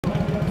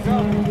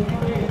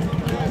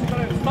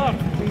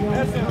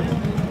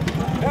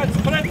That's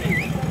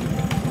friendly.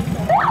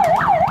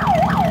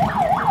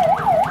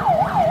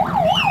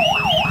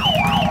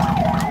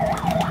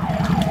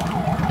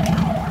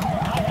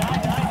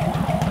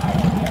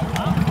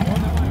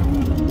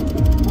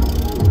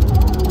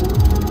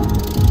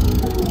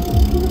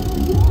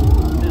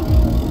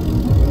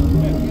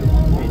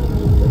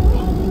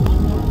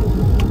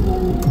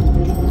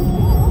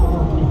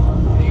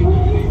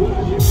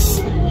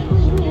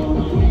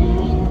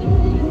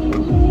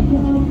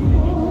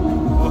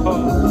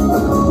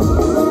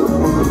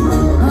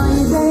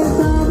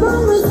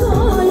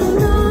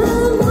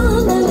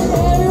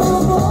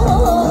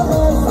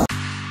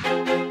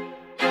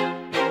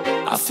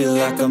 I feel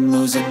like I'm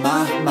losing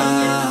my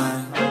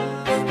mind.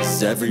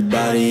 Is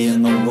everybody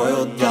in the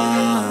world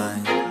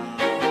blind?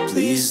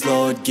 Please,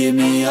 Lord, give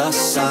me a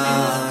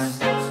sign,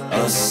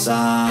 a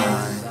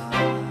sign.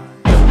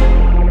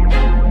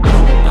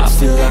 I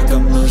feel like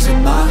I'm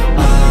losing my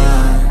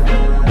mind.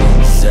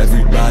 Is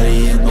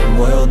everybody in the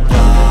world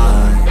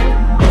blind?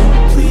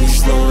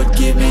 Please, Lord,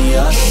 give me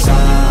a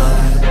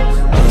sign,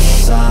 a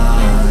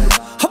sign.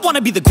 I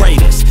wanna be the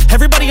greatest.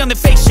 Everybody on the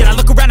fake shit. I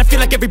look around and feel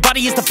like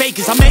everybody is the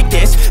fakest. I make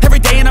this every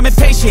day and I'm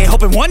impatient,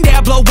 hoping one day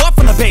I blow up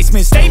from the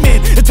basement.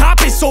 Statement, the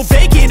top is so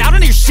vacant. I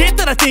don't hear shit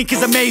that I think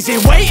is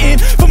amazing. Waiting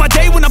for my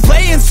day when I'm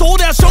playing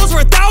sold out shows for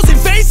 1,000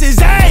 faces.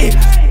 Hey,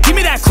 give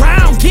me that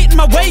crown, get in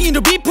my way and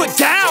to be put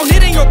down.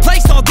 It ain't your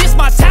place, all this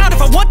my town.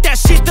 If I want that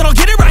shit, then I'll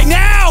get it right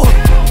now.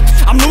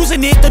 I'm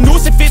losing it, the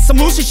noose it fits. I'm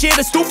losing shit,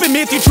 a stupid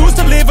myth. You choose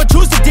to live or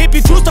choose to dip.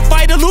 You choose to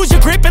fight or lose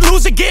your grip and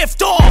lose a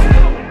gift.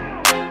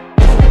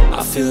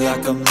 I feel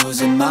like I'm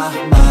losing my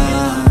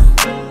mind.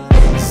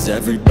 Is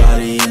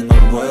everybody in the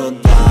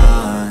world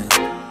blind?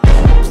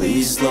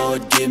 Please,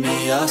 Lord, give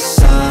me a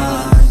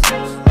sign,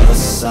 a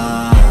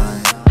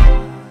sign.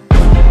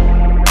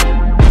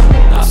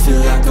 I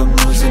feel like I'm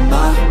losing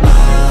my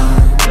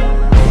mind.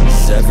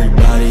 Is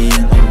everybody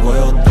in the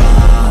world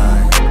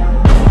blind?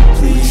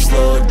 Please,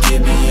 Lord,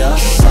 give me a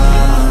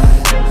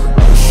sign,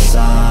 a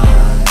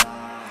sign.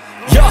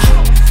 Yeah.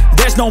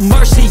 There's no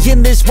mercy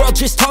in this world,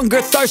 just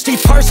hunger-thirsty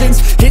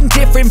persons in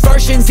different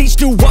versions. Each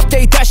new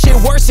update, that shit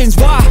worsens.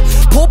 Why?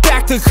 Pull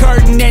back the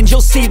curtain and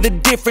you'll see the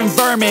different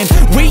vermin.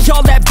 We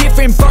all have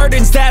different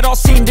burdens that all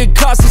seem to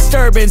cause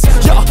disturbance.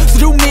 Yo, so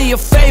do me a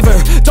favor,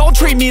 don't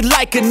treat me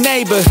like a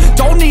neighbor.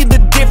 Don't need the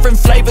different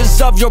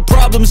flavors of your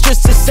problems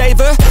just to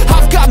savor.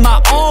 I've got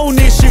my own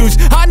issues,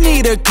 I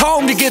need a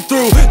comb to get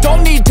through.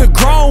 Don't need to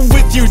groan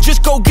with you,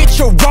 just go get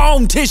your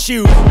own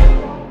tissue.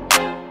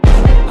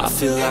 I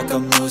feel like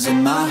I'm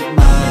losing my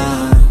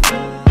mind.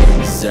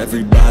 Is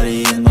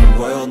everybody in the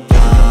world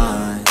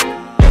blind?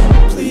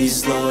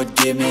 Please, Lord,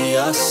 give me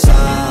a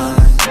sign,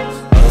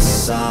 a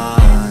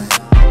sign.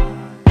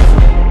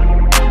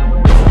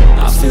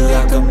 I feel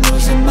like I'm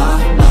losing my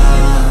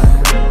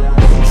mind.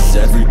 Is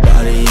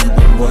everybody in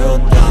the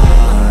world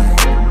blind?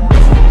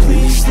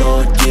 Please,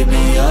 Lord, give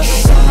me a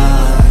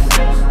sign,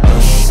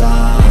 a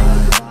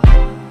sign.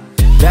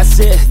 That's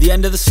it, the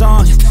end of the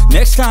song.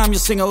 Next time you'll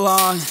sing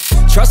along.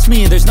 Trust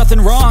me, there's nothing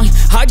wrong.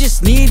 I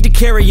just need to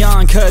carry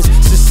on, cause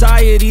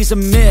society's a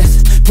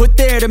myth put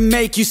there to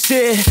make you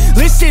sit.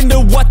 Listen to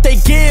what they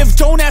give.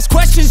 Don't ask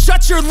questions,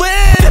 shut your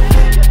lid.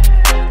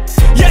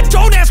 Yeah,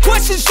 don't ask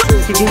questions, shut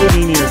your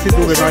lid.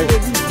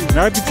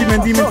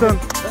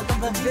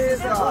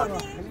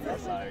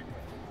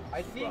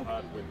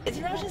 E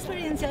cila është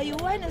eksperiencia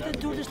juaj në këtë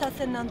tur të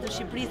 79 të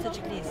Shqipërisë të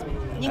ciklizmit?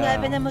 Një nga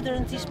eventet më të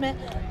rëndësishme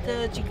të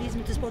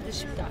ciklizmit të sportit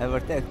shqiptar. E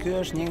vërtet, ky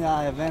është një nga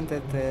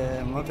eventet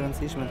më të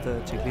rëndësishme të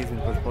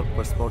ciklizmit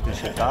për sportin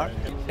shqiptar.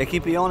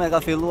 Ekipi jonë ka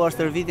filluar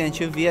stërvitjen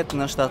që vjet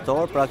në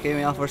shtator, pra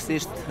kemi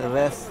afërsisht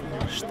rreth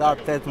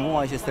 7-8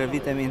 muaj që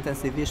stërvitemi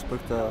intensivisht për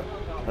këtë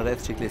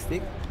rreth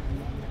ciklistik.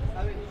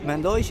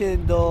 Mendoj që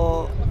do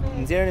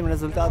nxjerrim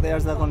rezultate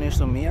jashtëzakonisht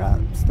të mira.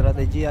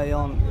 Strategjia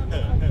jonë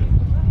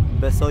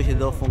besoj që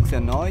do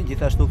funksionoj,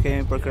 gjithashtu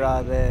kemi për krah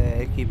edhe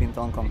ekipin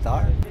ton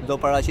kombëtar. Do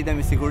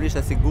paraqitemi sigurisht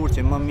e sigurt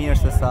që më mirë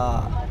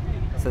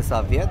se sa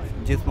vjet.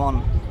 Gjithmonë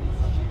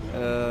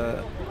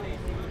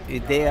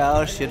ideja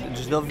është që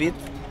çdo vit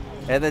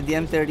edhe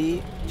djemt të ri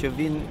që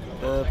vinë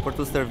për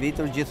të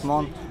stërvitur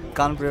gjithmonë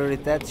kanë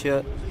prioritet që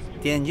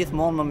të jenë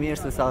gjithmonë më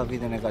mirë se sa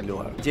vitin e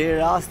kaluar. Gjej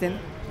rastin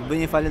të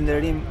bëj një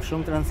falënderim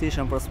shumë të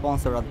rëndësishëm për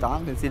sponsorat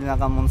tanë, të cilët na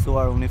kanë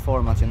mundësuar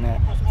uniformat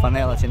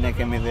fanellat që ne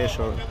kemi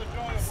veshur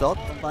sot.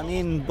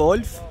 Panin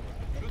Bolf,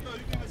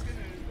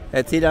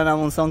 e cila na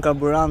mundson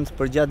karburant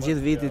për gjatë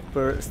gjithë vitit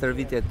për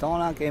stërvitjet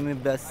tona. Kemi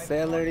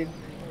bestsellerin,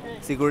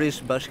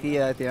 sigurisht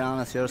Bashkia e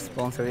Tiranës që është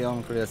sponsori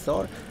jonë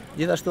kryesor,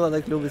 gjithashtu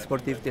edhe Klubi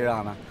Sportiv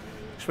Tirana.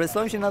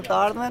 Shpresojmë që në të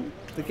ardhmen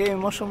të kemi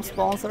më shumë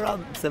sponsora,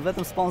 se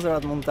vetëm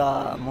sponsorat mund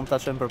ta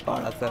çojnë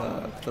përpara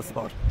këtë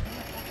sport.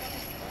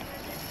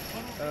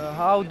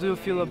 How do you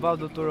feel about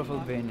the Tour of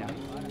Albania?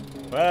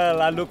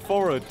 Well, I look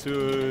forward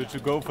to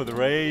go for the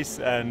race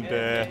and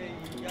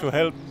to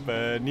help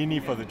Nini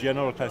for the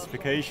general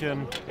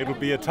classification. It will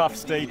be a tough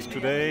stage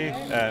today,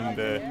 and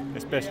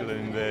especially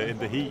in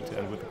the heat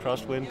and with the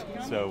crosswind,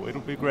 so it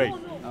will be great.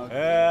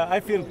 I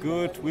feel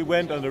good. We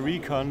went on the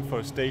recon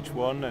for stage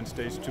 1 and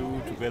stage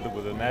 2 together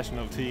with the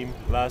national team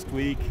last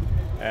week,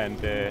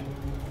 and it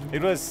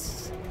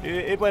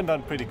went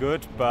on pretty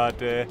good, but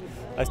I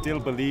still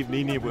believe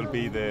Nini will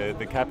be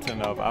the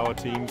captain of our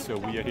team, so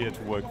we are here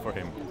to work for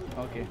him.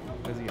 Okay,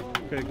 let's go.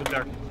 Okay, good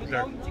luck. Good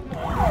luck.